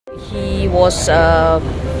He was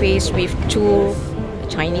faced with two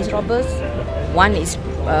Chinese robbers. One is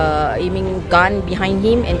aiming gun behind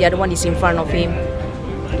him and the other one is in front of him.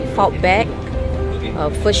 He fought back.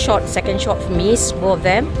 First shot, second shot missed both of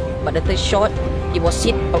them, but the third shot, it was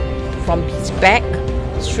hit from his back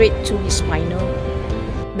straight to his spinal.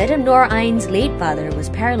 Madam Noor Ain's late father was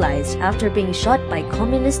paralyzed after being shot by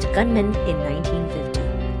communist gunmen in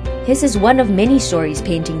 1950. His is one of many stories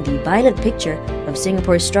painting the violent picture of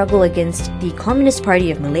Singapore's struggle against the Communist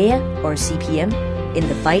Party of Malaya, or CPM, in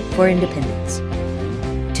the fight for independence.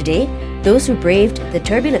 Today, those who braved the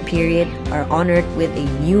turbulent period are honored with a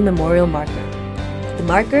new memorial marker. The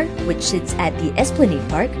marker, which sits at the Esplanade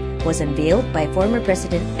Park, was unveiled by former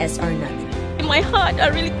President S.R Nathan. In my heart, I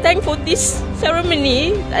really thankful for this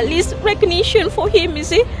ceremony, at least recognition for him, you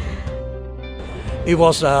see. It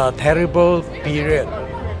was a terrible period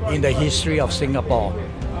in the history of Singapore.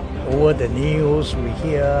 Over the news, we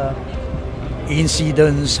hear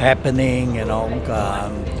incidents happening,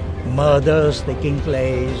 murders taking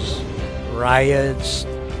place, riots,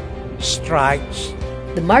 strikes.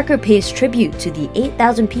 The marker pays tribute to the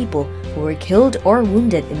 8,000 people who were killed or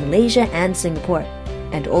wounded in Malaysia and Singapore,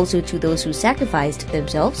 and also to those who sacrificed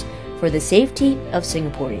themselves for the safety of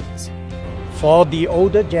Singaporeans. For the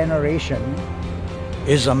older generation,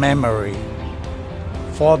 is a memory.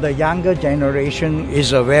 For the younger generation,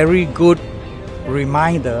 is a very good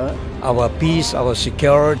reminder our peace, our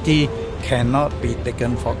security cannot be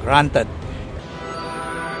taken for granted.